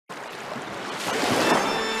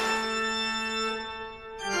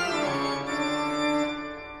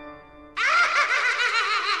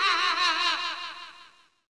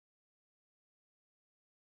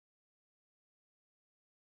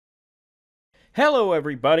Hello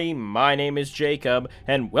everybody, my name is Jacob,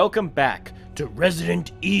 and welcome back to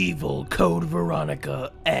Resident Evil Code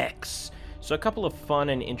Veronica X. So a couple of fun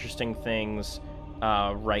and interesting things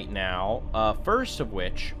right now. First of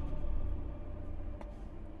which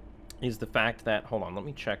is the fact that, hold on, let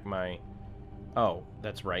me check my, oh,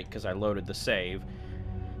 that's right, because I loaded the save.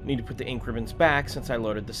 Need to put the ink ribbons back since I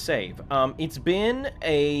loaded the save. It's been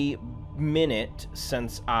a minute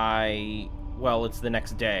since well, it's the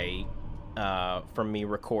next day from me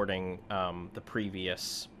recording the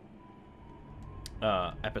previous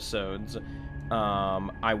episodes.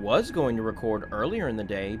 I was going to record earlier in the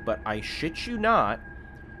day, but I shit you not,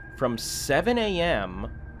 from 7 a.m.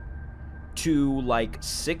 to like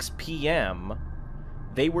 6 p.m.,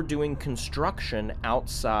 they were doing construction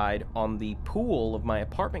outside on the pool of my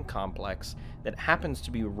apartment complex that happens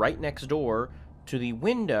to be right next door to the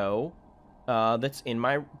window that's in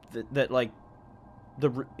my,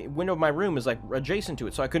 the window of my room is like adjacent to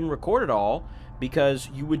it, so I couldn't record it all because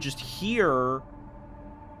you would just hear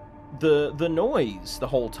the noise the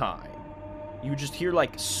whole time. You would just hear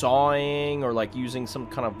like sawing or like using some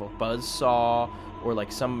kind of a buzz saw or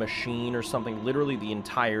like some machine or something literally the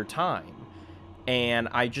entire time. And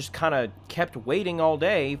I just kind of kept waiting all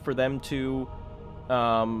day for them to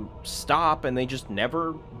stop, and they just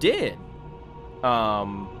never did.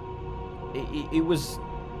 It was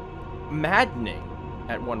maddening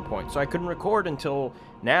at one point, so I couldn't record until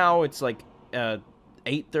now. It's like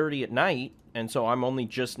 8:30 at night, and so I'm only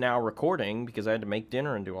just now recording because I had to make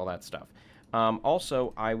dinner and do all that stuff.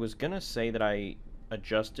 Also, I was gonna say that I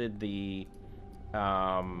adjusted the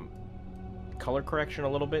color correction a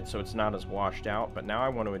little bit so it's not as washed out, but now I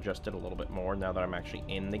want to adjust it a little bit more now that I'm actually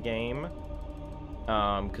in the game,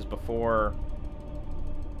 because before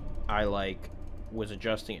I was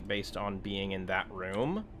adjusting it based on being in that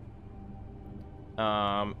room,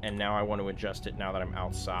 and now I want to adjust it now that I'm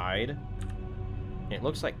outside. And it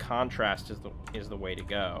looks like contrast is the way to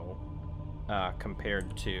go,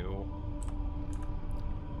 compared to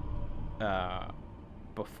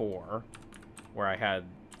before, where I had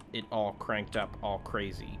it all cranked up all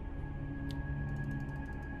crazy.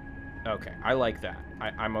 Okay, I like that.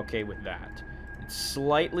 I'm okay with that. It's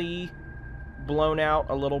slightly blown out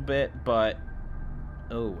a little bit, but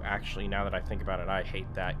oh, actually, now that I think about it, I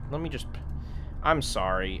hate that. Let me just, I'm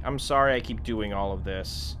sorry I keep doing all of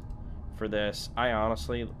this for this. I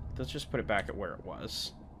honestly, let's just put it back at where it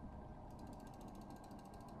was.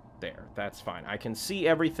 There, that's fine. I can see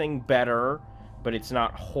everything better, but it's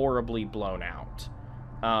not horribly blown out.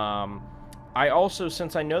 I also,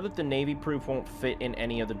 since I know that the navy proof won't fit in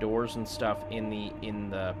any of the doors and stuff in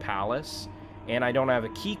the palace, and I don't have a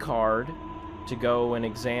key card to go and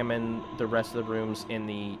examine the rest of the rooms in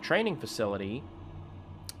the training facility,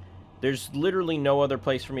 there's literally no other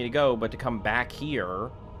place for me to go but to come back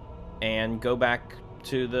here and go back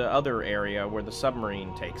to the other area where the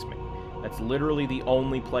submarine takes me. That's literally the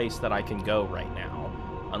only place that I can go right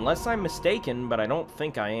now. Unless I'm mistaken, but I don't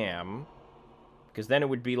think I am. Because then it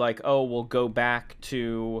would be like, oh, we'll go back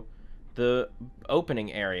to the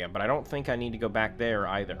opening area, but I don't think I need to go back there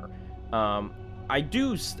either.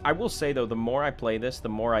 I will say, though, the more I play this, the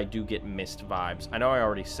more I do get Myst vibes. I know I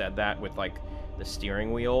already said that with, like, the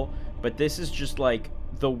steering wheel, but this is just, like,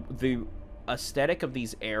 the aesthetic of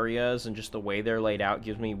these areas and just the way they're laid out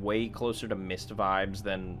gives me way closer to Myst vibes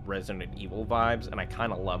than Resident Evil vibes, and I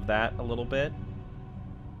kind of love that a little bit.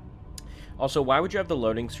 Also, why would you have the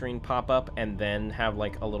loading screen pop up and then have,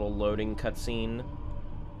 like, a little loading cutscene?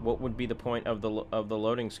 What would be the point of the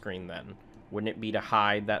loading screen, then? Wouldn't it be to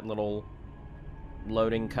hide that little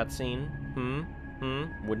loading cutscene?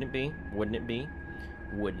 Wouldn't it be? Wouldn't it be?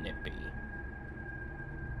 Wouldn't it be?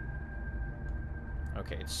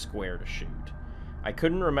 Okay, it's square to shoot. I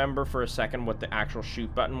couldn't remember for a second what the actual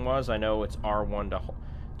shoot button was. I know it's R1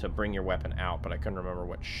 to bring your weapon out, but I couldn't remember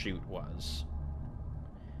what shoot was.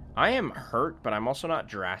 I am hurt, but I'm also not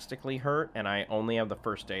drastically hurt, and I only have the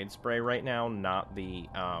first aid spray right now, not the,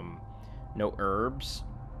 no herbs.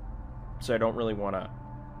 So I don't really want to,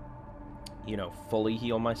 you know, fully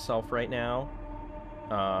heal myself right now.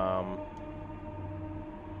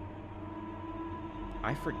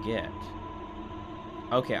 I forget.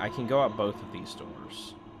 Okay, I can go out both of these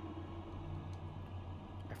doors.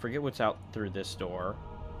 I forget what's out through this door.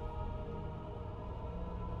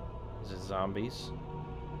 Is it zombies?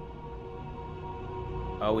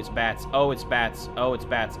 Oh, it's bats. Oh, it's bats. Oh, it's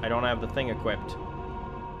bats. I don't have the thing equipped.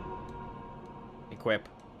 Equip.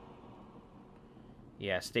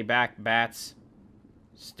 Yeah, stay back, bats.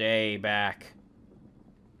 Stay back.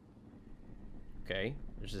 Okay,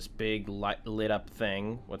 there's this big lit up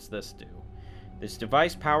thing. What's this do? This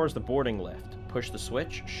device powers the boarding lift. Push the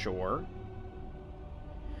switch? Sure.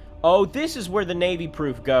 Oh, this is where the navy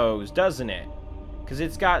proof goes, doesn't it? Because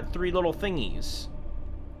it's got 3 little thingies.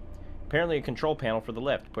 Apparently a control panel for the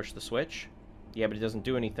lift. Push the switch. Yeah, but it doesn't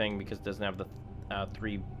do anything because it doesn't have the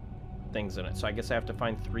 3 things in it. So I guess I have to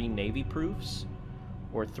find 3 navy proofs?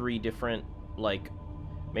 Or 3 different, like...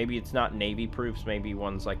 Maybe it's not navy proofs. Maybe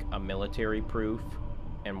one's like a military proof.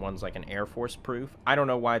 And one's like an Air Force proof. I don't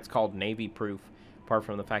know why it's called navy proof. Apart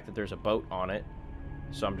from the fact that there's a boat on it.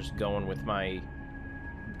 So I'm just going with my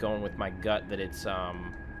gut that it's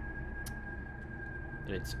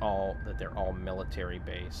they're all military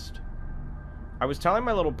based. I was telling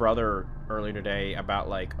my little brother earlier today about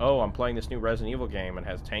like, oh, I'm playing this new Resident Evil game and it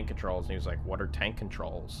has tank controls, and he was like, what are tank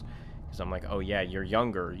controls? Because I'm like, oh yeah, you're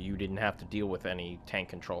younger, you didn't have to deal with any tank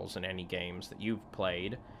controls in any games that you've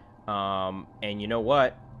played. And you know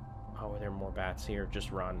what? Oh, there are more bats here. Just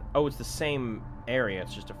run. Oh, it's the same area.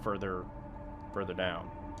 It's just a further down.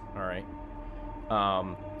 All right.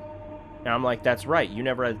 And I'm like, that's right. You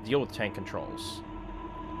never had to deal with tank controls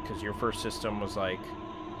because your first system was like,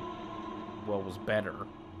 well, was better.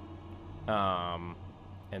 And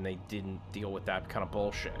they didn't deal with that kind of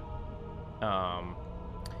bullshit.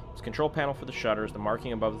 It's control panel for the shutters. The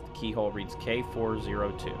marking above the keyhole reads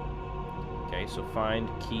K402. Okay, so find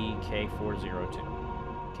key K402.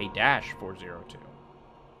 K-402.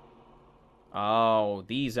 Oh,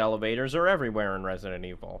 these elevators are everywhere in Resident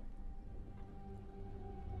Evil.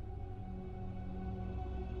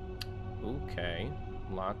 Okay.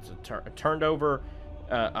 Lots of turned over...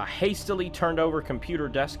 a hastily turned over computer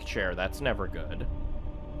desk chair. That's never good.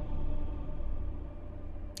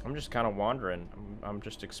 I'm just kind of wandering. I'm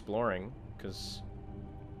just exploring, because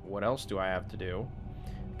what else do I have to do?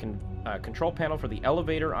 Control panel for the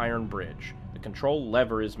elevator iron bridge. The control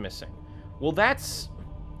lever is missing. Well, that's...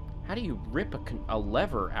 How do you rip a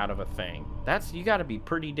lever out of a thing? That's... You gotta be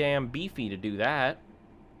pretty damn beefy to do that.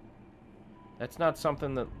 That's not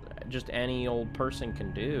something that just any old person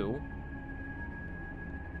can do.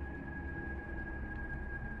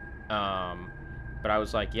 But I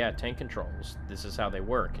was like, yeah, tank controls. This is how they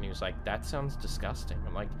work. And he was like, that sounds disgusting.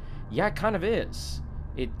 I'm like, yeah, it kind of is.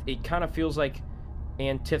 It kind of feels like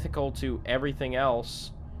antithetical to everything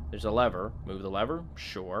else. There's a lever. Move the lever?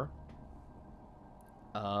 Sure.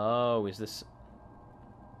 Oh, is this...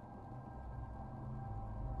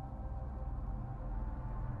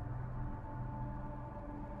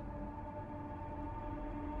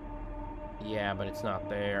 Yeah, but it's not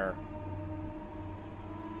there.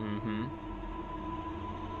 Mm-hmm.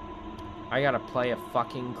 I gotta play a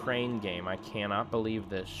fucking crane game. I cannot believe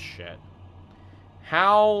this shit.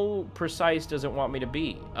 How precise does it want me to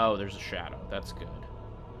be? Oh, there's a shadow. That's good.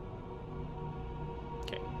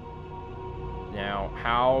 Okay. Now,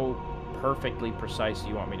 how perfectly precise do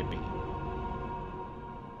you want me to be?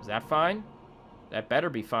 Is that fine? That better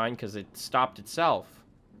be fine, because it stopped itself.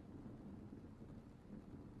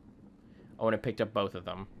 Oh, and it picked up both of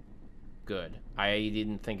them. Good. I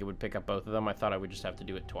didn't think it would pick up both of them. I thought I would just have to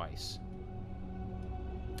do it twice.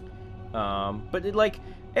 But it, like,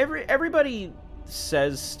 everybody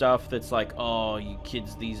says stuff that's like, oh, you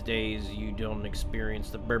kids these days, you don't experience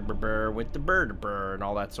the brr with the brr and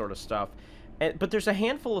all that sort of stuff. But there's a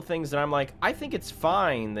handful of things that I'm like, I think it's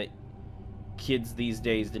fine that kids these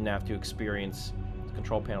days didn't have to experience the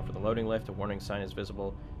control panel for the loading lift. A warning sign is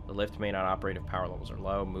visible. The lift may not operate if power levels are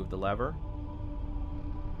low. Move the lever.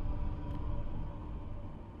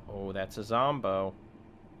 Oh, that's a zombo.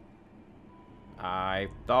 I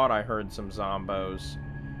thought I heard some zombos.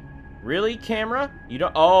 Really, camera? You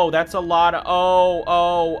don't... Oh, that's a lot of...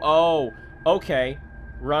 Oh. Okay.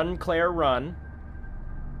 Run, Claire, run.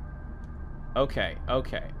 Okay.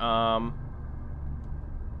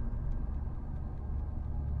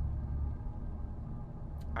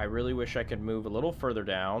 I really wish I could move a little further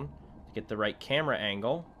down to get the right camera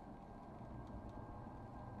angle.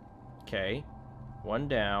 Okay. One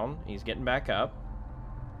down. He's getting back up.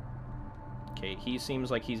 Okay, he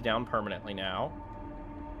seems like he's down permanently now.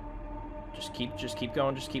 Just keep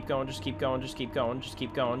going, just keep going,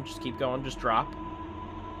 just drop.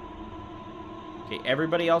 Okay,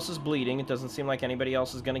 everybody else is bleeding. It doesn't seem like anybody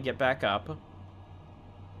else is gonna get back up.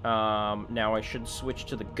 Now I should switch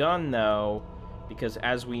to the gun, though, because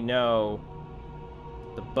as we know,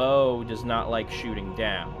 the bow does not like shooting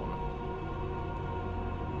down.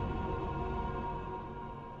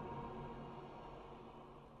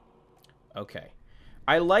 Okay.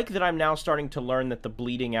 I like that I'm now starting to learn that the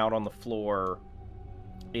bleeding out on the floor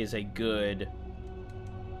is a good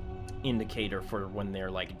indicator for when they're,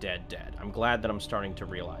 like, dead. I'm glad that I'm starting to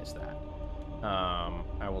realize that.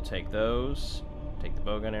 I will take those. Take the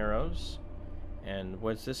bowgun arrows. And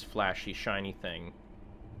what's this flashy, shiny thing?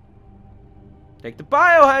 Take the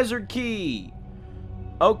biohazard key!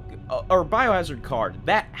 Oh, or biohazard card.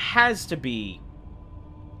 That has to be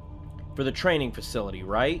for the training facility,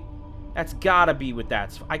 right? That's gotta be what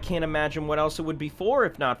that's... I can't imagine what else it would be for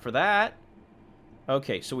if not for that.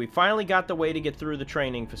 Okay, so we finally got the way to get through the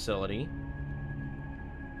training facility.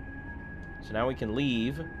 So now we can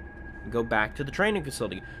leave and go back to the training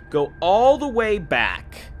facility. Go all the way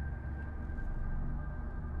back.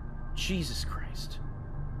 Jesus Christ.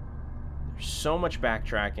 There's so much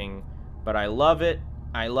backtracking, but I love it.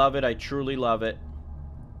 I love it. I truly love it.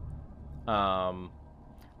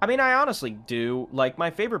 I mean, I honestly do. Like, my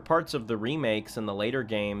favorite parts of the remakes and the later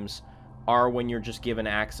games are when you're just given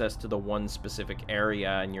access to the one specific area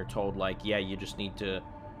and you're told, like, yeah, you just need to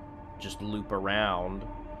just loop around.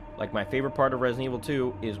 Like, my favorite part of Resident Evil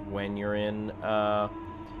 2 is when you're in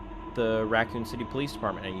the Raccoon City Police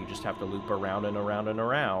Department and you just have to loop around and around and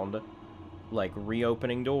around, like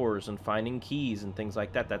reopening doors and finding keys and things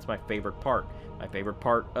like that. That's my favorite part. My favorite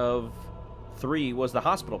part of 3 was the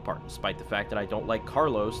hospital part, despite the fact that I don't like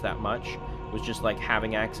Carlos that much. It was just like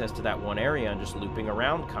having access to that one area and just looping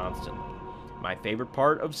around constantly. My favorite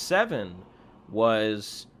part of 7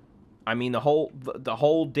 was, I mean, the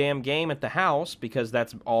whole damn game at the house, because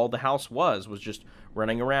that's all the house was just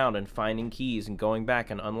running around and finding keys and going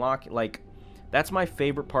back and unlocking. Like, that's my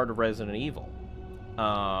favorite part of Resident Evil.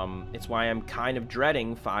 It's why I'm kind of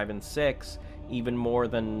dreading 5 and 6 even more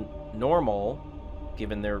than normal,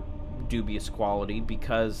 given their dubious quality,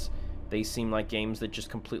 because they seem like games that just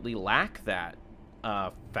completely lack that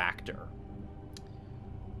factor.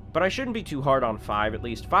 But I shouldn't be too hard on 5, at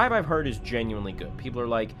least. 5, I've heard, is genuinely good. People are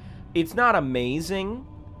like, it's not amazing,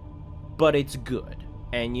 but it's good.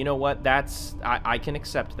 And you know what? That's... I can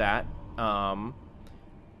accept that.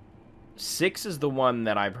 6 is the one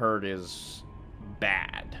that I've heard is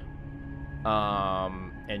bad.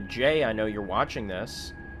 And Jay, I know you're watching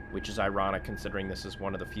this, which is ironic considering this is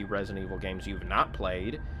one of the few Resident Evil games you've not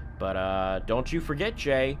played. But don't you forget,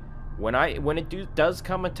 Jay, when it does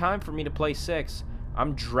come a time for me to play 6,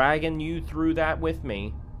 I'm dragging you through that with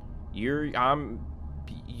me. You're going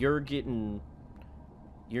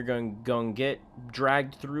to get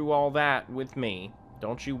dragged through all that with me.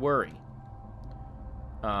 Don't you worry.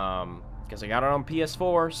 Because I got it on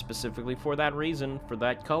PS4 specifically for that reason, for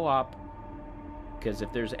that co-op. Because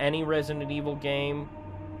if there's any Resident Evil game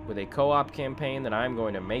with a co-op campaign that I'm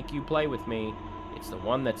going to make you play with me, it's the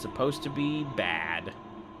one that's supposed to be bad.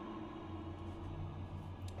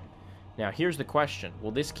 Now, here's the question.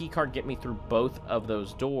 Will this keycard get me through both of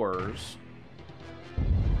those doors?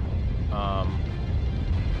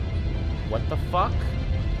 What the fuck?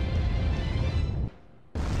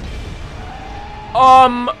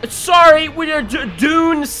 Sorry,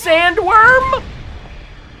 Dune Sandworm?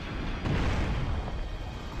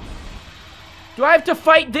 Do I have to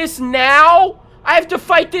fight this now? I have to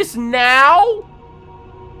fight this now?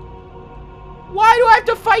 Why do I have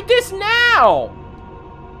to fight this now?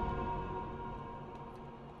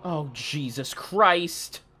 Oh, Jesus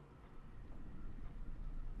Christ.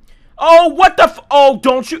 Oh, what the oh,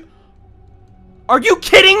 don't you... Are you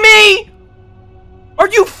kidding me? Are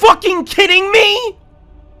you fucking kidding me?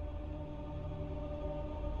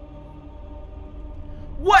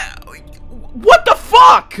 What the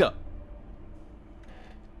fuck?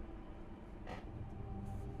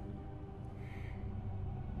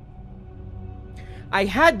 I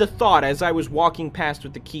had the thought as I was walking past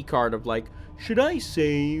with the keycard of like, should I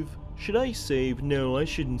save? Should I save? No, I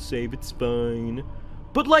shouldn't save. It's fine.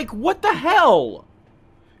 But like, what the hell?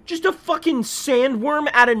 Just a fucking sandworm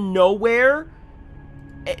out of nowhere?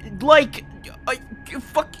 Like,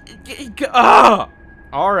 fuck.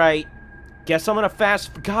 Alright. Guess I'm gonna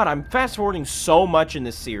God, I'm fast forwarding so much in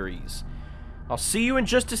this series. I'll see you in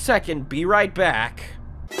just a second. Be right back.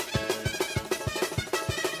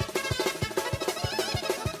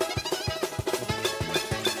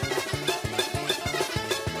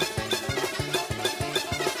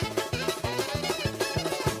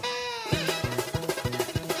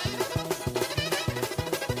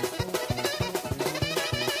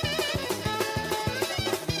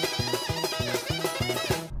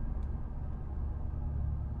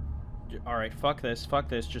 Alright, fuck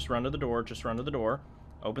this, just run to the door,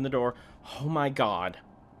 open the door. Oh my god.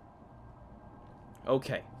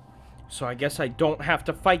 Okay, so I guess I don't have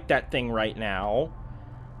to fight that thing right now.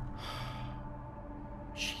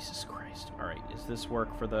 Jesus Christ. Alright, does this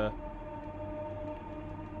work for the...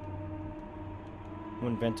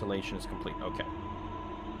 When ventilation is complete, okay.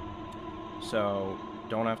 So,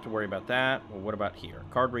 don't have to worry about that. Well, what about here?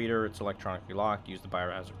 Card reader, it's electronically locked, use the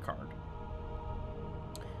biohazard card.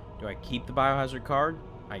 Do I keep the biohazard card?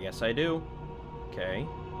 I guess I do. Okay.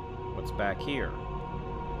 What's back here?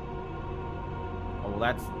 Oh,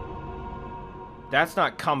 well, that's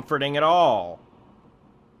not comforting at all.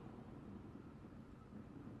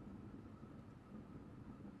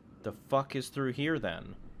 The fuck is through here,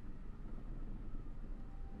 then?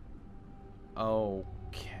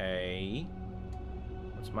 Okay.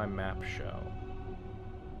 What's my map show?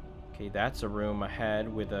 Okay, that's a room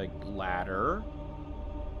ahead with a ladder.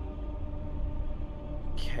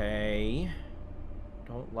 Okay.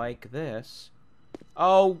 Don't like this.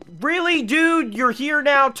 Oh, really, dude? You're here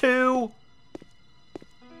now, too?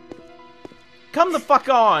 Come the fuck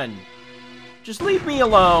on. Just leave me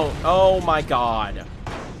alone. Oh, my God.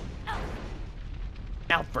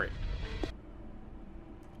 Alfred.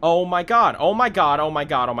 Oh, my God. Oh, my God. Oh, my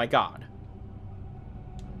God. Oh, my God.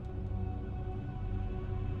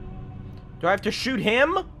 Do I have to shoot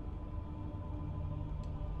him?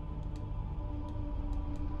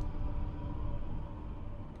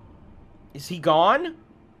 Is he gone?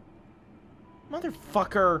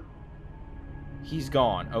 Motherfucker. He's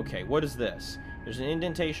gone. Okay, what is this? There's an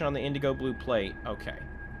indentation on the indigo blue plate. Okay.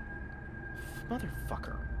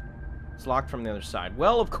 Motherfucker. It's locked from the other side.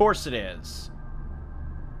 Well, of course it is.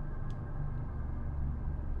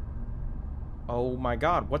 Oh my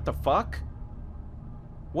God, what the fuck?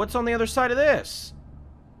 What's on the other side of this?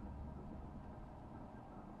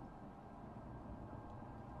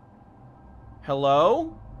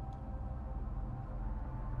 Hello?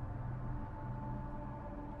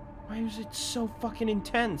 Why is it so fucking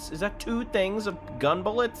intense? Is that 2 things of gun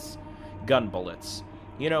bullets? Gun bullets.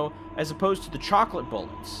 You know, as opposed to the chocolate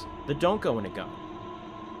bullets that don't go in a gun.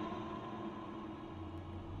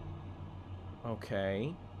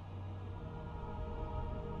 Okay.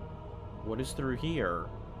 What is through here?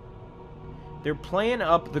 They're playing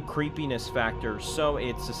up the creepiness factor, so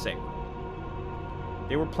it's a safe room.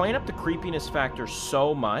 They were playing up the creepiness factor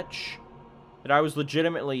so much that I was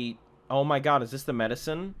legitimately... Oh my God, is this the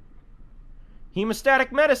medicine?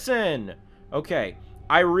 Hemostatic medicine! Okay,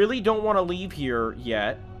 I really don't want to leave here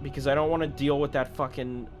yet, because I don't want to deal with that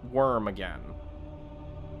fucking worm again.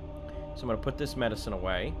 So I'm going to put this medicine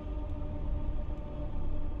away.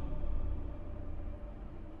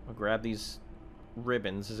 I'll grab these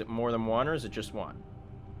ribbons. Is it more than 1, or is it just 1?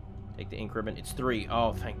 Take the ink ribbon. It's 3.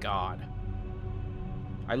 Oh, thank God.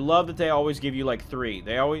 I love that they always give you, like, 3.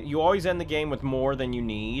 You always end the game with more than you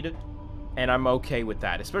need. And I'm okay with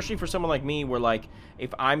that, especially for someone like me where, like,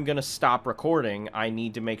 if I'm going to stop recording, I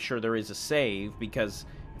need to make sure there is a save, because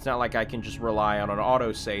it's not like I can just rely on an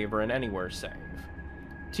autosave or an anywhere save.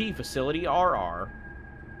 T, facility RR.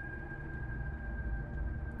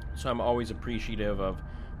 So I'm always appreciative of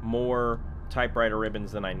more typewriter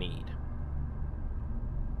ribbons than I need.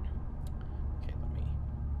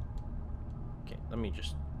 Okay, let me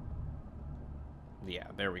just... Yeah,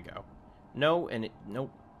 there we go. No, and it...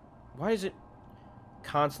 Nope. Why does it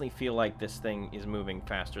constantly feel like this thing is moving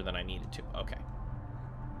faster than I need it to? Okay.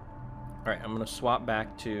 Alright, I'm going to swap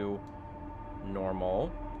back to normal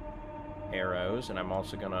arrows, and I'm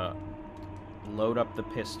also going to load up the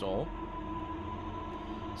pistol.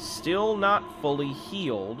 Still not fully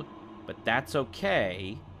healed, but that's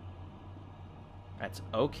okay. That's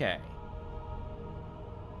okay.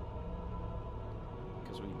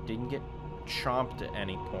 Because we didn't get chomped at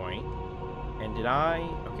any point. And did I...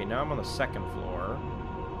 Okay, now I'm on the 2nd floor.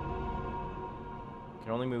 I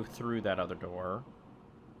can only move through that other door.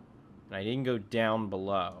 And I didn't go down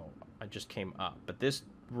below. I just came up. But this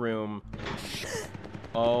room...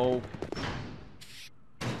 Oh.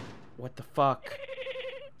 What the fuck?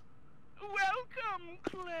 Welcome,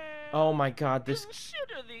 Claire. Oh my God, this...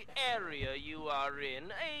 Consider the area you are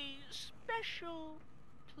in a special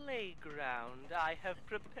playground I have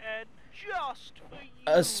prepared just for you.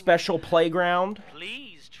 A special playground?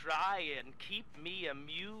 Please try and keep me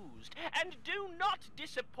amused, and do not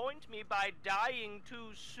disappoint me by dying too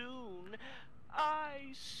soon.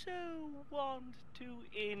 I so want to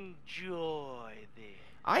enjoy this.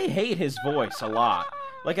 I hate his voice a lot.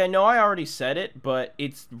 Like, I know I already said it, but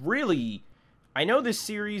it's really... I know this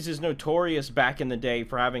series is notorious back in the day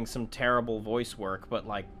for having some terrible voice work, but,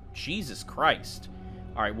 like, Jesus Christ.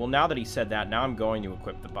 Alright, well, now that he said that, now I'm going to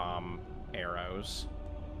equip the bomb arrows.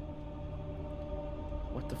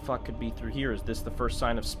 What the fuck could be through here? Is this the first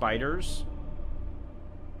sign of spiders?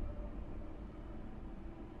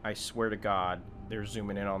 I swear to God, they're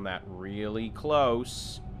zooming in on that really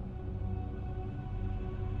close.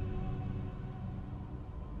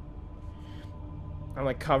 I'm,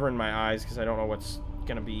 like, covering my eyes because I don't know what's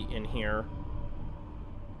gonna be in here.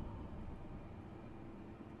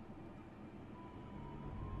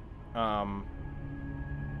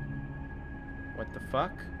 What the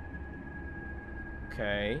fuck?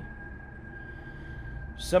 Okay.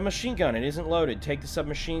 Submachine gun. It isn't loaded. Take the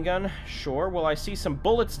submachine gun. Sure. Well, I see some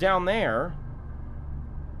bullets down there.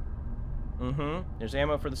 Mm-hmm. There's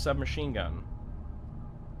ammo for the submachine gun.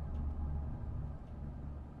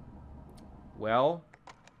 Well.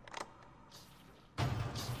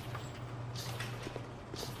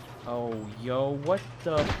 Oh, yo, what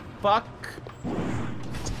the fuck?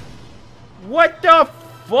 What the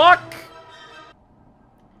fuck?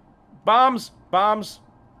 Bombs! Bombs!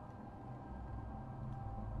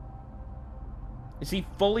 Is he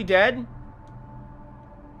fully dead?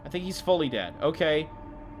 I think he's fully dead. Okay.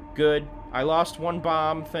 Good. I lost one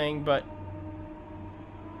bomb thing, but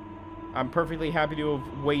I'm perfectly happy to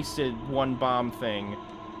have wasted one bomb thing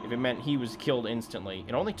if it meant he was killed instantly.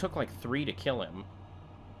 It only took like 3 to kill him.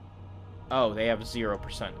 Oh, they have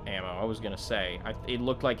 0% ammo. I was gonna say. It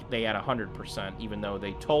looked like they had 100%, even though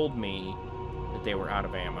they told me that they were out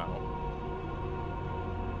of ammo.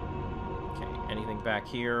 Okay, anything back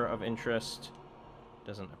here of interest?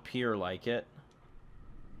 Doesn't appear like it.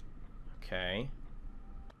 Okay.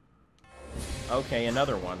 Okay,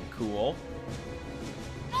 another one. Cool.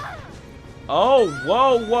 Oh,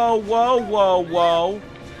 whoa, whoa, whoa, whoa, whoa.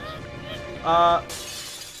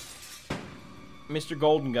 Mr.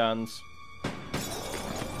 Golden Guns.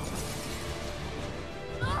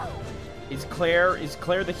 Is Claire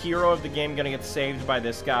the hero of the game gonna get saved by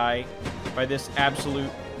this guy? By this absolute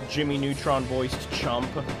Jimmy Neutron voiced chump?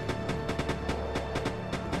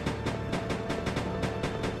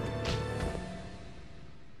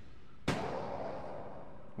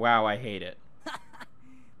 Wow, I hate it.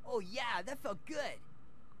 Oh yeah, that felt good.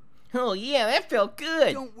 Oh yeah, that felt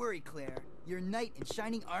good. Don't worry, Claire. Your knight in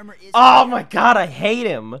shining armor is... Oh my god, I hate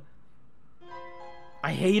him.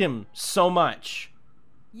 I hate him so much.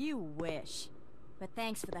 You wish. But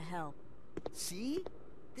thanks for the help. See?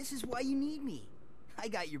 This is why you need me. I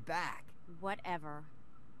got your back. Whatever.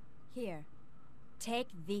 Here. Take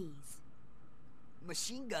these.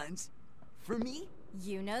 Machine guns? For me?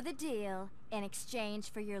 You know the deal. In exchange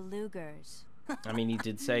for your Lugers. I mean, he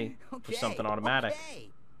did say for something automatic. Okay.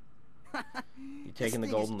 You're taking the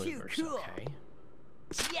golden Lugers, cool. okay.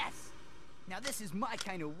 Yes! Now this is my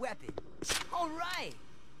kind of weapon. All right!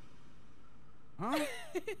 Huh?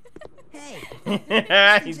 Hey!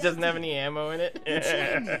 He doesn't have any ammo in it.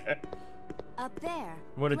 Up there.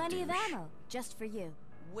 What a Plenty of douche. ammo, just for you.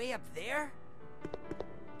 Way up there?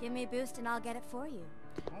 Give me a boost and I'll get it for you.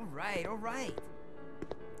 All right, all right.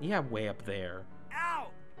 Yeah, way up there. Ow!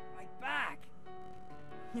 My back!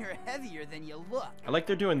 You're heavier than you look. I like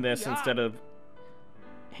they're doing this Yeah. instead of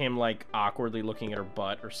him, like, awkwardly looking at her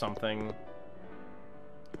butt or something.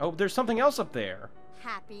 Oh, there's something else up there.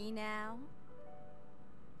 Happy now?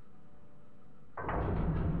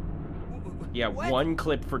 Yeah, What? 1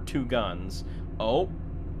 clip for 2 guns. Oh.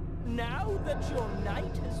 Now that your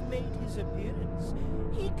knight has made his appearance,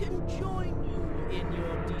 he can join you in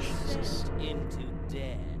your descent into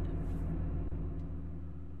death.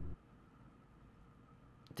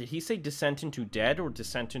 Did he say descent into dead or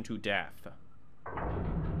descent into death?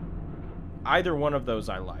 Either one of those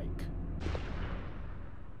I like.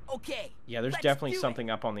 Okay. Yeah, there's let's definitely do it. something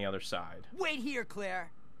up on the other side. Wait here, Claire.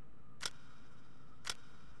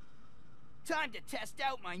 Time to test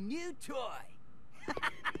out my new toy.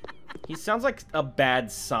 He sounds like a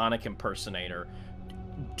bad Sonic impersonator.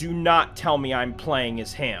 Do not tell me I'm playing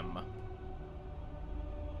as him.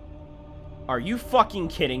 Are you fucking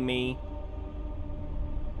kidding me?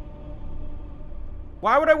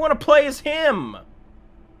 Why would I want to play as him?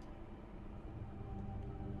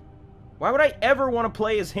 Why would I ever want to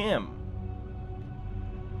play as him?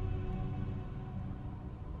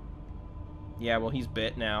 Yeah, well, he's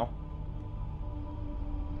bit now.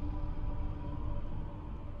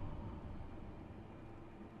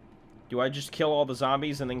 Do I just kill all the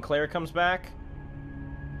zombies and then Claire comes back?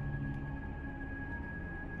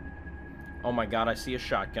 Oh my god, I see a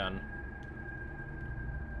shotgun.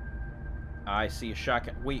 I see a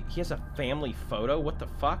shotgun. Wait, he has a family photo? What the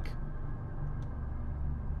fuck?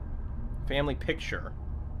 Family picture.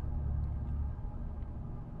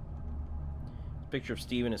 Picture of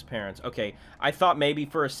Steve and his parents. Okay, I thought maybe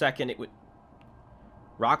for a second it would...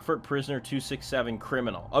 Rockford prisoner 267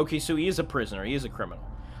 criminal. Okay, so he is a prisoner. He is a criminal.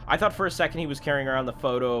 I thought for a second he was carrying around the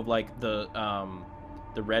photo of, like, the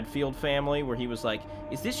Redfield family, where he was like,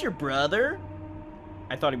 is this your brother?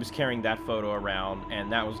 I thought he was carrying that photo around,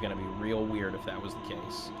 and that was going to be real weird if that was the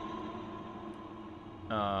case.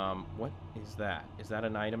 What is that? Is that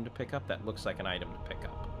an item to pick up? That looks like an item to pick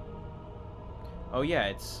up. Oh, yeah,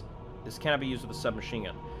 it's... This cannot be used with a submachine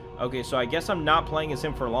gun. Okay, so I guess I'm not playing as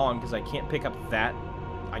him for long because I can't pick up that...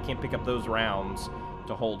 I can't pick up those rounds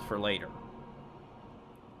to hold for later.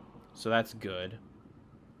 So that's good.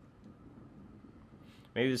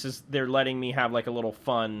 Maybe this is... They're letting me have, like, a little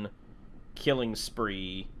fun killing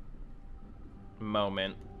spree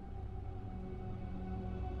moment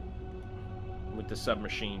with the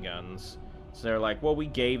submachine guns. So they're like, well, we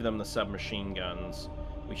gave them the submachine guns.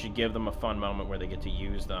 We should give them a fun moment where they get to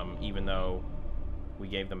use them, even though we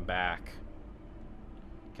gave them back.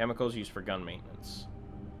 Chemicals used for gun maintenance.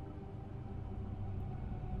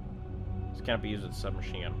 This can't be used with a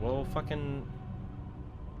submachine gun. Well, fucking...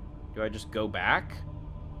 Do I just go back?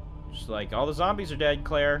 Just like, all the zombies are dead,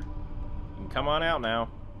 Claire. You can come on out now.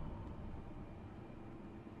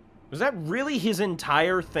 Was that really his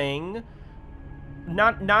entire thing?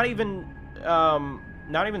 Not even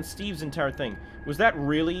Steve's entire thing. Was that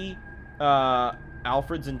really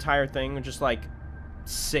Alfred's entire thing? Just like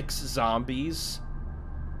 6 zombies?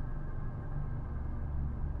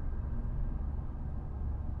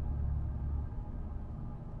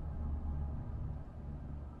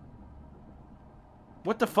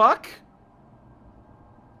 What the fuck?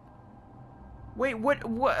 Wait, what?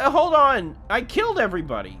 Hold on. I killed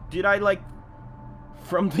everybody. Did I, like...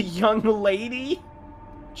 From the young lady?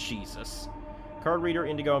 Jesus. Card reader,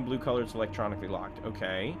 indigo, and blue colors electronically locked.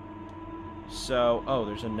 Okay. So... Oh,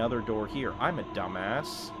 there's another door here. I'm a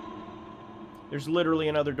dumbass. There's literally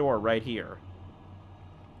another door right here.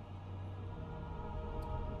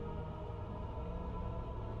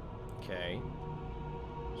 Okay.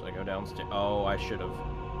 So I go downstairs. Oh, I should have...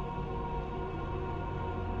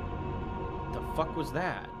 The fuck was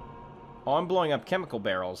that? Oh, I'm blowing up chemical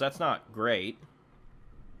barrels. That's not great.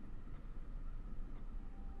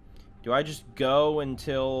 Do I just go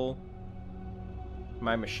until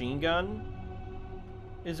my machine gun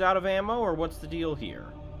is out of ammo, or what's the deal here?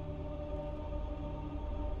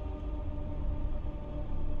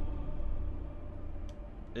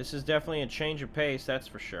 This is definitely a change of pace, that's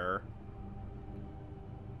for sure.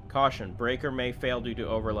 Caution, breaker may fail due to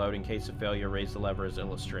overload. In case of failure, raise the lever as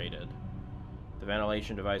illustrated. The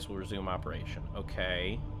ventilation device will resume operation.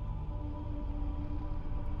 Okay.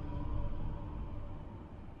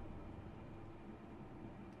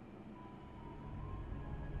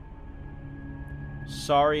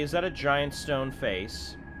 Sorry, is that a giant stone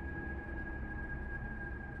face?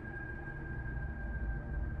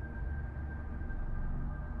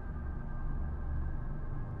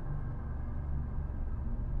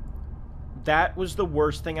 That was the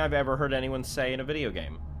worst thing I've ever heard anyone say in a video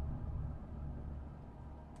game.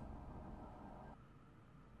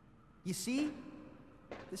 You see?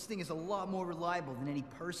 This thing is a lot more reliable than any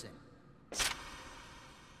person.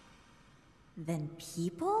 Than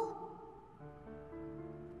people?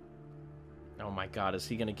 Oh my god, is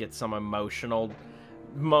he gonna get some emotional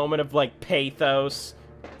moment of, like, pathos?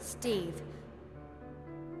 Steve,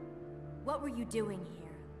 what were you doing here?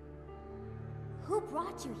 Who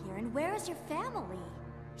brought you here, and where is your family?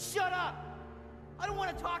 Shut up! I don't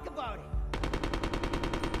want to talk about it!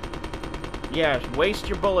 Yeah, waste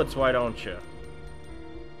your bullets, why don't you?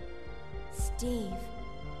 Steve.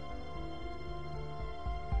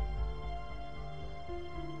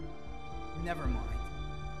 Never mind.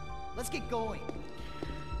 Let's get going.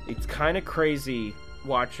 It's kind of crazy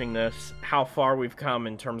watching this, how far we've come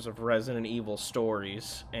in terms of Resident Evil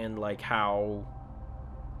stories, and, like, how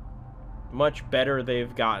much better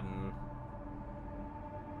they've gotten.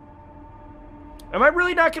 Am I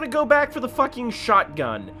really not gonna go back for the fucking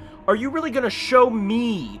shotgun? Are you really gonna show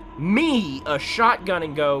me a shotgun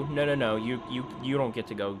and go, no, you don't get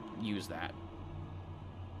to go use that?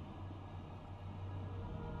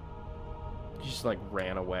 He just, like,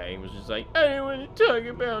 ran away. He was just like, I don't want to talk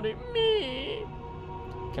about it, me.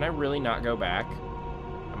 Can I really not go back?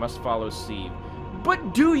 I must follow Steve.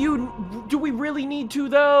 But do we really need to,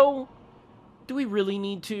 though? Do we really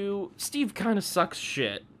need to? Steve kind of sucks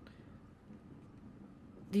shit.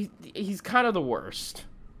 He's kind of the worst.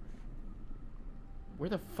 Where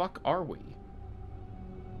the fuck are we?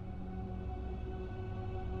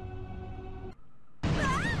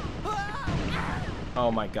 Oh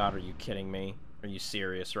my god, are you kidding me? Are you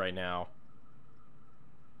serious right now?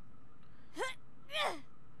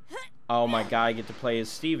 Oh my god, I get to play as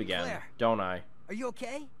Steve again, Claire, don't I? are you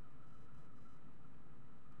okay?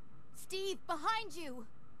 Steve, behind you!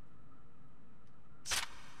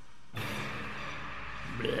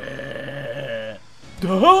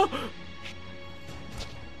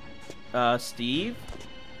 Steve?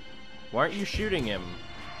 Why aren't you shooting him?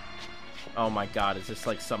 Oh my god, is this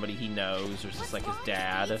like somebody he knows, or is this like his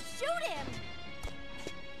dad? Shoot him!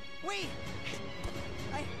 Wait!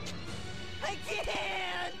 I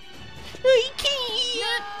can't! I can't!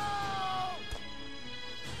 No!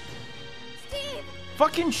 Steve!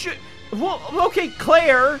 Fucking shit. Well, okay,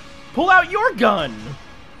 Claire, pull out your gun.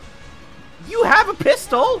 You have a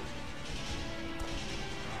pistol.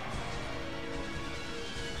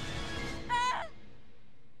 Ah!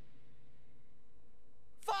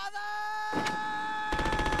 Father!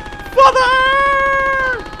 Father!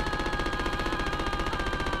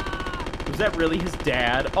 Was that really his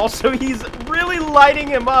dad? Also, he's really lighting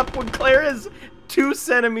him up when Claire is 2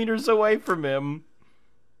 centimeters away from him.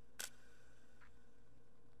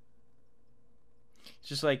 It's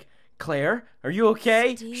just like, Claire, are you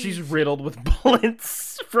okay? Steve. She's riddled with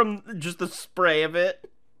bullets from just the spray of it.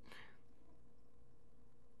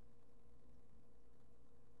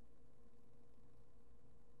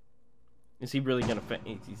 Is he really gonna faint?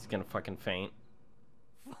 He's gonna fucking faint.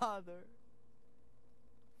 Father.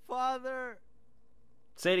 Father.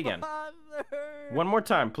 Say it again. Father. One more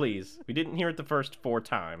time, please. We didn't hear it the first 4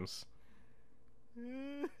 times.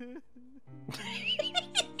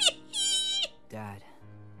 Dad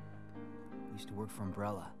used to work for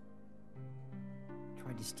Umbrella.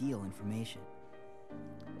 Tried to steal information,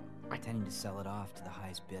 pretending to sell it off to the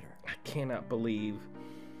highest bidder. I cannot believe.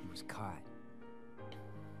 He was caught.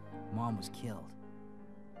 Mom was killed.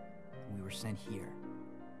 And we were sent here.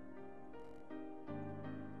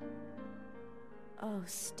 Oh,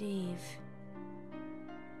 Steve.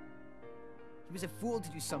 He was a fool to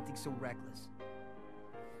do something so reckless.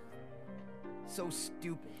 So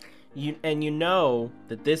stupid. You know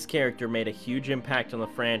that this character made a huge impact on the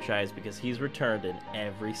franchise because he's returned in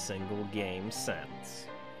every single game since.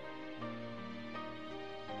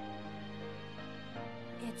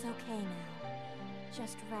 It's okay now.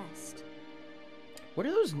 Just rest. What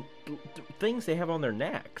are those things they have on their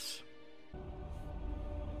necks?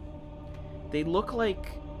 They look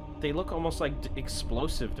almost like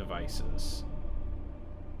explosive devices.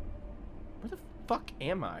 Where the fuck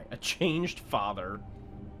am I? A changed father.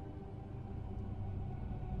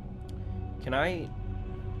 Can I...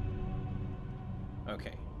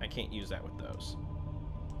 Okay, I can't use that with those.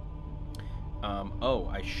 Oh,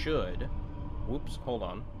 I should. Whoops, hold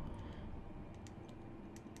on.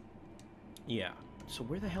 Yeah, so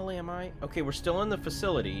where the hell am I? Okay, we're still in the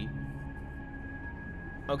facility.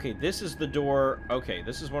 Okay, this is the door. Okay,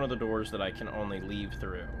 this is one of the doors that I can only leave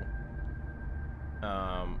through.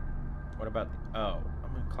 What about... Oh,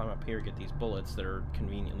 I'm gonna climb up here and get these bullets that are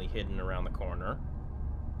conveniently hidden around the corner.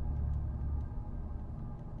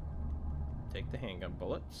 Take the handgun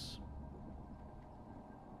bullets.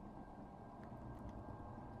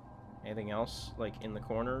 Anything else, like, in the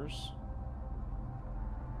corners?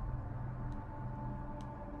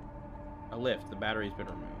 A lift. The battery's been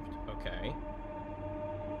removed. Okay.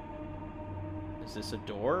 Is this a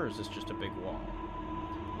door, or is this just a big wall?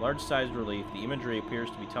 Large-sized relief. The imagery appears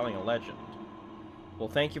to be telling a legend. Well,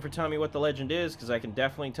 thank you for telling me what the legend is, because I can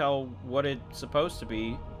definitely tell what it's supposed to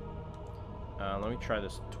be. Let me try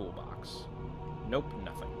this toolbox. Nope,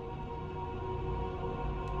 nothing.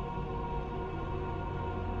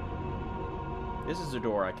 This is a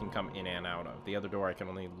door I can come in and out of. The other door I can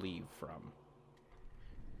only leave from.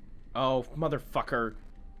 Oh, motherfucker.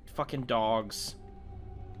 Fucking dogs.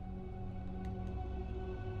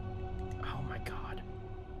 Oh my god.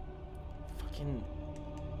 Fucking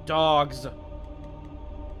dogs.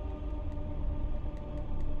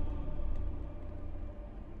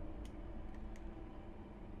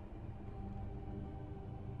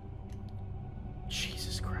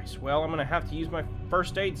 Jesus Christ. Well, I'm gonna have to use my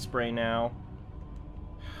first aid spray now.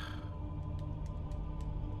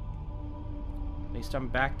 At least I'm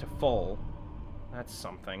back to full. That's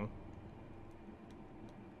something.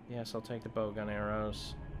 Yes, I'll take the bowgun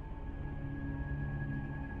arrows.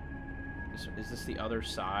 Is this the other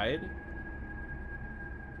side?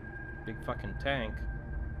 Big fucking tank.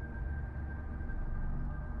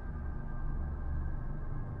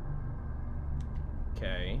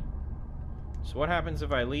 Okay. So what happens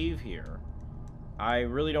if I leave here? I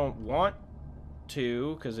really don't want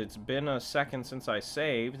to, because it's been a second since I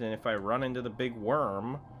saved, and if I run into the big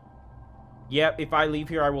worm... Yep, if I leave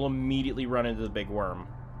here, I will immediately run into the big worm.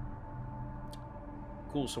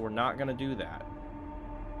 Cool, so we're not going to do that.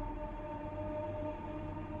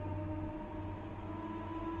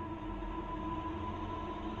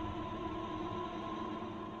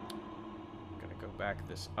 Gonna go back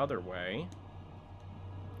this other way.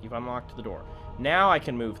 You've unlocked the door. Now I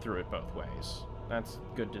can move through it both ways. That's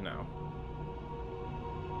good to know.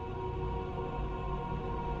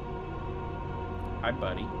 Hi,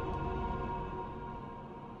 buddy.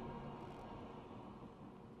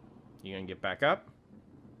 You gonna get back up?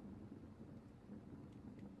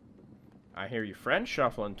 I hear your friend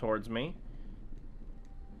shuffling towards me.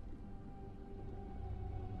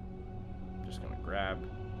 Just gonna grab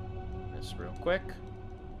this real quick.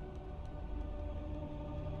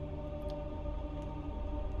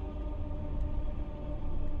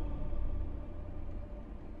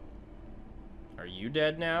 Are you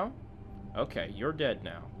dead now? Okay, you're dead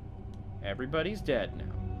now. Everybody's dead now.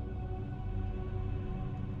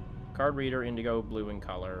 Card reader, indigo, blue in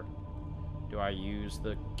color. Do I use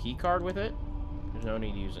the key card with it? There's no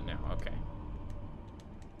need to use it now. Okay.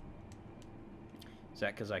 Is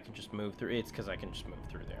that because I can just move through? It's because I can just move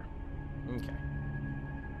through there. Okay.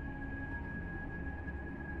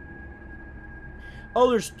 Oh,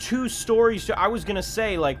 there's 2 stories. I was going to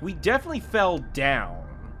say, like, we definitely fell down.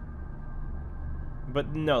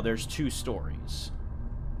 But no, there's 2 stories.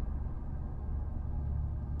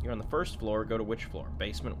 You're on the 1st floor. Go to which floor?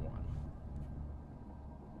 Basement 1.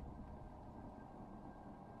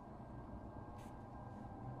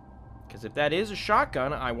 Because if that is a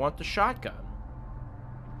shotgun, I want the shotgun.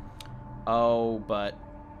 Oh, but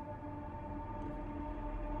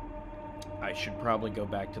I should probably go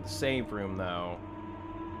back to the save room, though.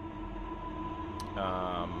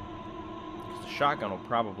 Because the shotgun will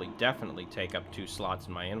probably definitely take up 2 slots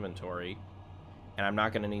in my inventory. And I'm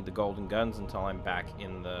not going to need the golden guns until I'm back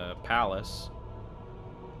in the palace.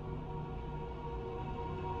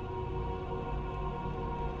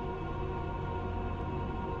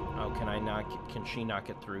 Oh, can she not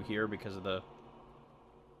get through here because of the...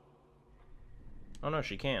 Oh, no,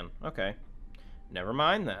 she can. Okay. Never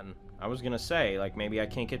mind, then. I was gonna say, like, maybe I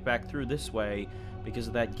can't get back through this way because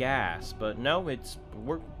of that gas. But no,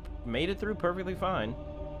 we're made it through perfectly fine.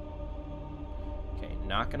 Okay,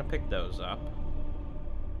 not gonna pick those up.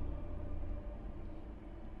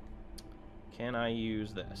 Can I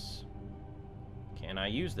use this? Can I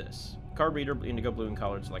use this? Card reader, indigo, blue in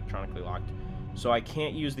color. It's electronically locked. So I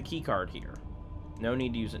can't use the key card here. No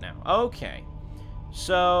need to use it now. Okay.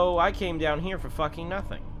 So I came down here for fucking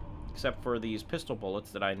nothing. Except for these pistol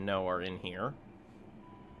bullets that I know are in here.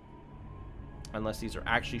 Unless these are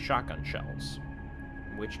actually shotgun shells.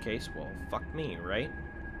 In which case, well, fuck me, right?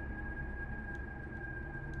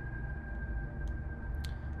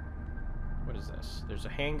 What is this? There's a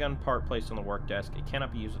handgun part placed on the work desk. It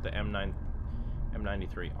cannot be used with the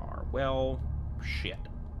M93R. Well, shit.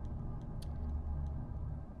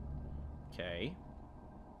 Okay.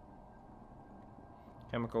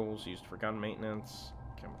 Chemicals used for gun maintenance.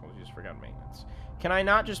 Chemicals used for gun maintenance. Can I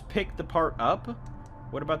not just pick the part up?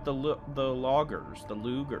 What about the loggers, the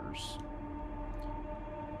Lugers?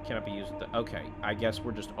 Cannot be used with the... Okay, I guess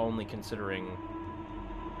we're just only considering...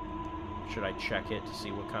 Should I check it to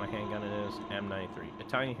see what kind of handgun it is? M93.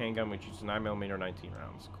 Italian handgun which uses 9mm 19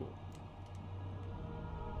 rounds. Cool.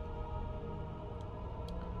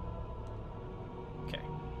 Okay.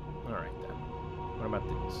 Alright then. What about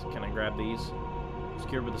these? Can I grab these?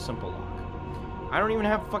 Secured with a simple lock. I don't even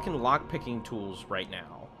have fucking lock-picking tools right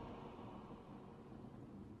now.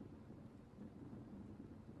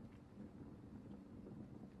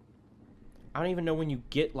 I don't even know when you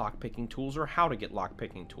get lock-picking tools or how to get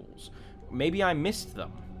lock-picking tools. Maybe I missed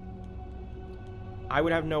them. I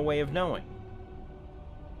would have no way of knowing.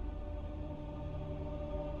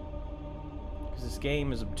 Because this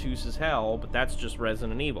game is obtuse as hell, but that's just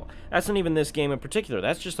Resident Evil. That's not even this game in particular.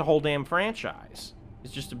 That's just the whole damn franchise.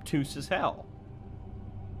 It's just obtuse as hell.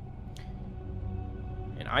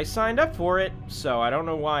 And I signed up for it, so I don't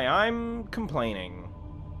know why I'm complaining.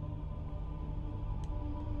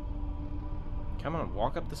 Come on,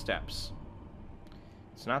 walk up the steps.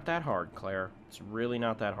 It's not that hard, Claire. It's really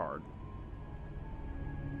not that hard.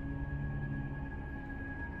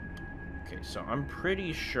 Okay, so I'm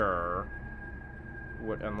pretty sure...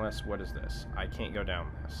 what is this? I can't go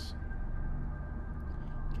down this.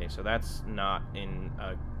 Okay, so that's not in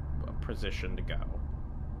a position to go.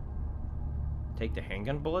 Take the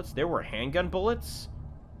handgun bullets? There were handgun bullets?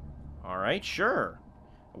 Alright, sure.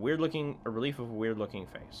 A relief of a weird-looking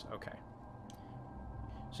face. Okay.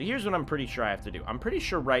 So here's what I'm pretty sure I have to do. I'm pretty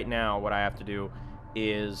sure right now what I have to do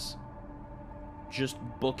is just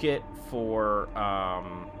book it for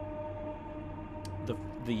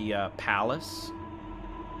the palace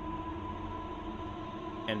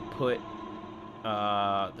and put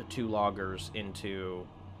the 2 loggers into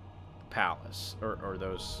the palace, or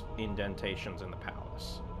those indentations in the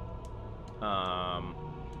palace. Where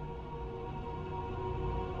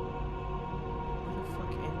the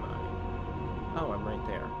fuck am I? Oh, I'm right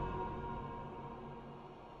there.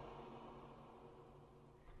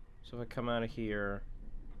 So if I come out of here,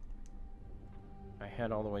 I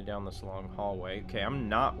head all the way down this long hallway. Okay, I'm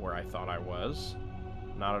not where I thought I was.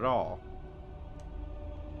 Not at all.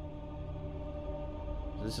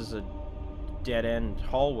 This is a dead-end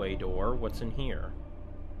hallway door. What's in here?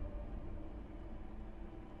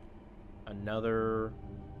 Another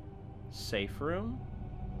safe room?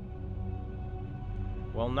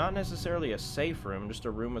 Well, not necessarily a safe room, just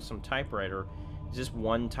a room with some typewriter. Is this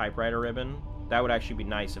one typewriter ribbon? That would actually be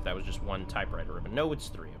nice if that was just one typewriter ribbon. No, it's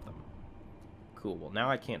 3 of them. Cool. Well, now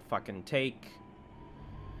I can't fucking take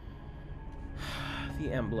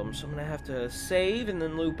the emblem, so I'm gonna have to save and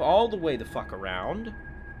then loop all the way the fuck around.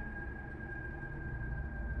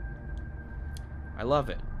 I love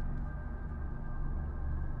it.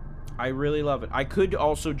 I really love it. I could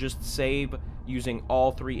also just save using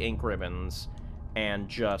all 3 ink ribbons and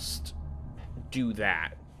just do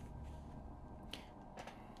that.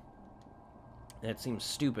 That seems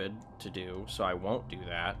stupid to do, so I won't do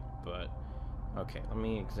that, but okay, let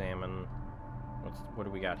me examine what do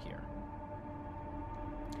we got here?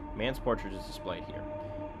 Man's portrait is displayed here.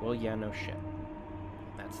 Well, yeah, no shit.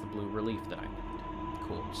 That's the blue relief that I need.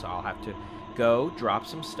 Cool. So I'll have to go drop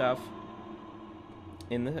some stuff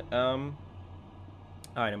in the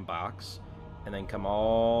item box and then come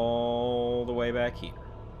all the way back here.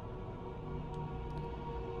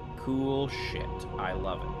 Cool shit. I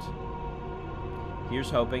love it. Here's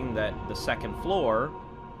hoping that the second floor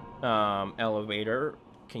elevator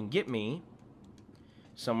can get me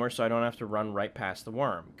somewhere so I don't have to run right past the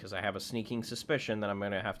worm, because I have a sneaking suspicion that I'm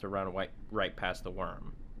going to have to run right past the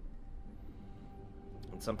worm.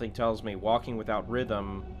 And something tells me walking without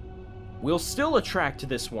rhythm will still attract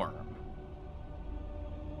this worm.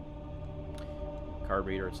 Card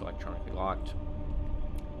reader, it's electronically locked.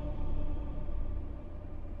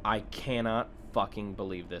 I cannot fucking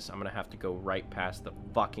believe this. I'm going to have to go right past the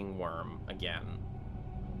fucking worm again.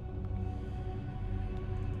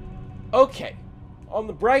 Okay. On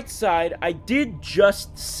the bright side, I did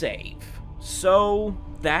just save. So,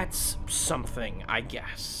 that's something, I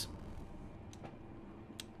guess.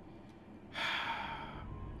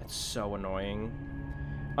 That's so annoying.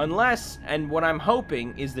 Unless, and what I'm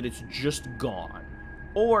hoping is that it's just gone.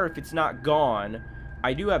 Or if it's not gone,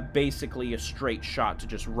 I do have basically a straight shot to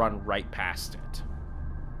just run right past it.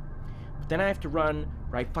 But then I have to run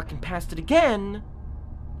right fucking past it again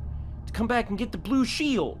to come back and get the blue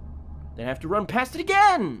shield. Then I have to run past it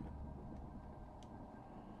again!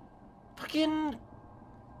 Fucking...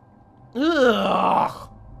 Ugh!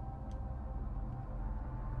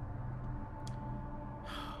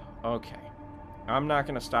 Okay. I'm not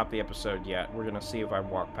gonna stop the episode yet. We're gonna see if I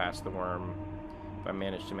walk past the worm. If I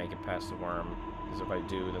manage to make it past the worm. Because if I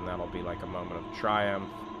do, then that'll be like a moment of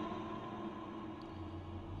triumph.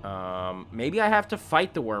 Maybe I have to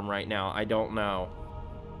fight the worm right now. I don't know.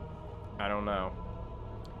 I don't know.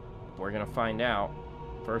 We're gonna find out.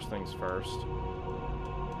 First things first.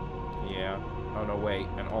 Yeah. Oh, no, wait.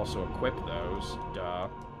 And also equip those. Duh.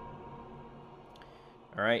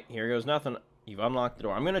 Alright, here goes nothing. You've unlocked the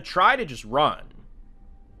door. I'm gonna try to just run.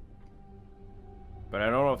 But I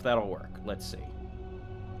don't know if that'll work. Let's see.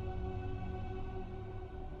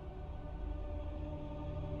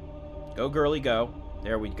 Go, girly, go.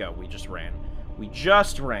 There we go. We just ran. We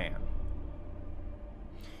just ran.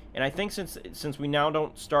 And I think since we now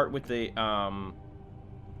don't start with the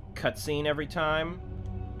cutscene every time,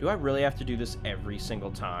 do I really have to do this every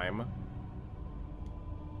single time?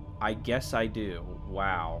 I guess I do.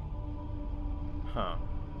 Wow. Huh.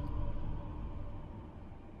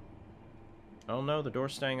 Oh no, the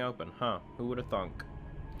door's staying open. Huh. Who would have thunk?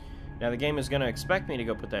 Now the game is going to expect me to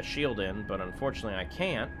go put that shield in, but unfortunately I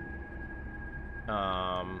can't.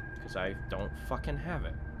 Because I don't fucking have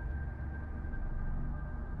it.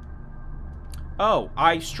 Oh,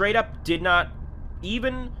 I straight up did not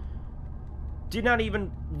even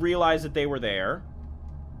realize that they were there.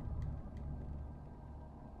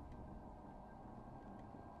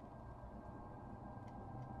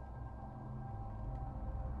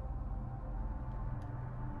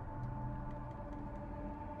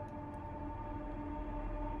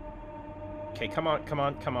 Okay, come on, come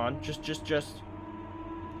on, come on. Just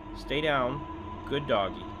stay down. Good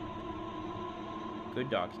doggy. Good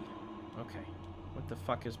doggy. Okay. What the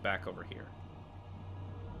fuck is back over here?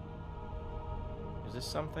 Is this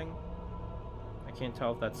something? I can't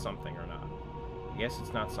tell if that's something or not. I guess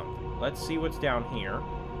it's not something. Let's see what's down here.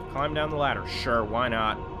 Climb down the ladder. Sure, why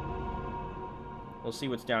not? We'll see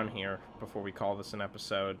what's down here before we call this an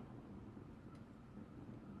episode.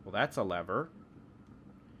 Well, that's a lever.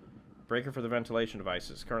 Breaker for the ventilation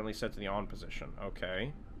devices. Currently set to the on position.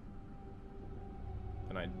 Okay.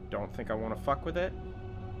 And I don't think I want to fuck with it.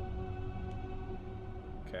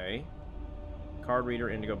 Okay. Card reader,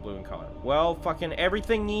 indigo blue in color. Well, fucking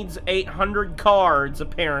everything needs 800 cards,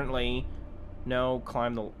 apparently. No,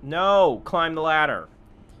 climb the... No! Climb the ladder.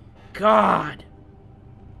 God!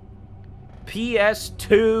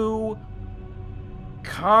 PS2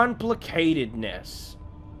 complicatedness.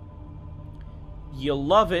 You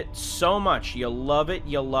love it so much. You love it,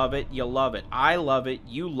 you love it, you love it. I love it,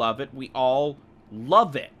 you love it, we all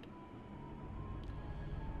love it.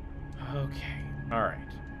 Okay, alright.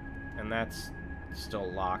 And that's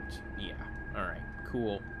still locked? Yeah, alright,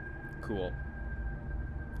 cool, cool.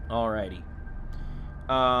 Alrighty.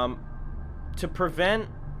 To prevent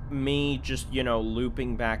me just, you know,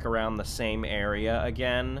 looping back around the same area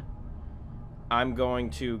again, I'm going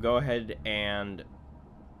to go ahead and...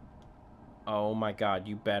 Oh my god,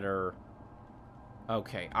 you better...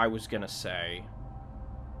 Okay, I was gonna say,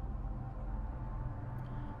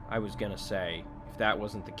 if that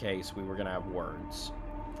wasn't the case, we were gonna have words.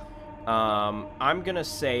 I'm gonna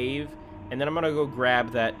save, and then I'm gonna go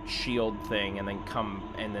grab that shield thing, and then come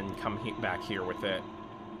back here with it.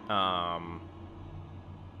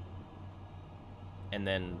 And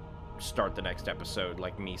then start the next episode,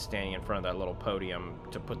 like me standing in front of that little podium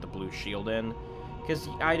to put the blue shield in. Because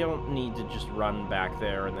I don't need to just run back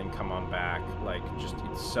there and then come on back. Like, just,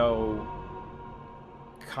 it's so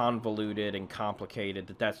convoluted and complicated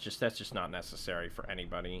that that's just not necessary for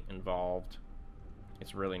anybody involved.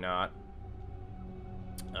 It's really not.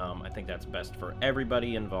 I think that's best for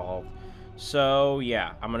everybody involved. So,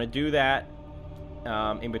 yeah, I'm going to do that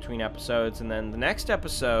in between episodes. And then the next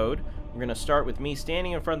episode, we're going to start with me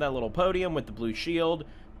standing in front of that little podium with the blue shield,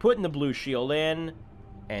 putting the blue shield in,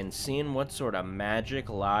 and seeing what sort of magic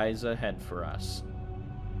lies ahead for us.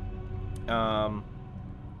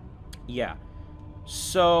 Yeah.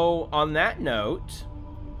 So, on that note,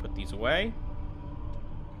 put these away.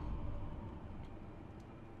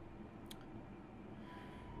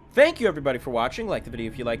 Thank you, everybody, for watching. Like the video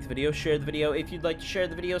if you liked the video. Share the video if you'd like to share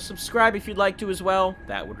the video. Subscribe if you'd like to as well.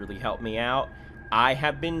 That would really help me out. I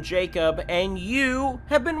have been Jacob, and you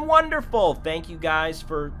have been wonderful. Thank you guys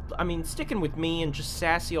for, sticking with me and just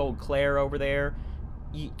sassy old Claire over there.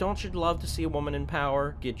 Don't you love to see a woman in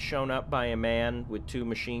power get shown up by a man with 2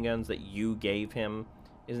 machine guns that you gave him?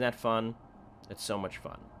 Isn't that fun? It's so much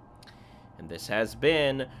fun. And this has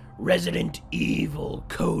been Resident Evil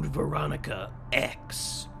Code Veronica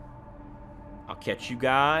X. I'll catch you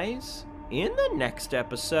guys in the next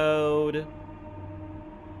episode.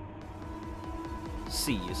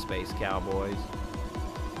 See you, Space Cowboys.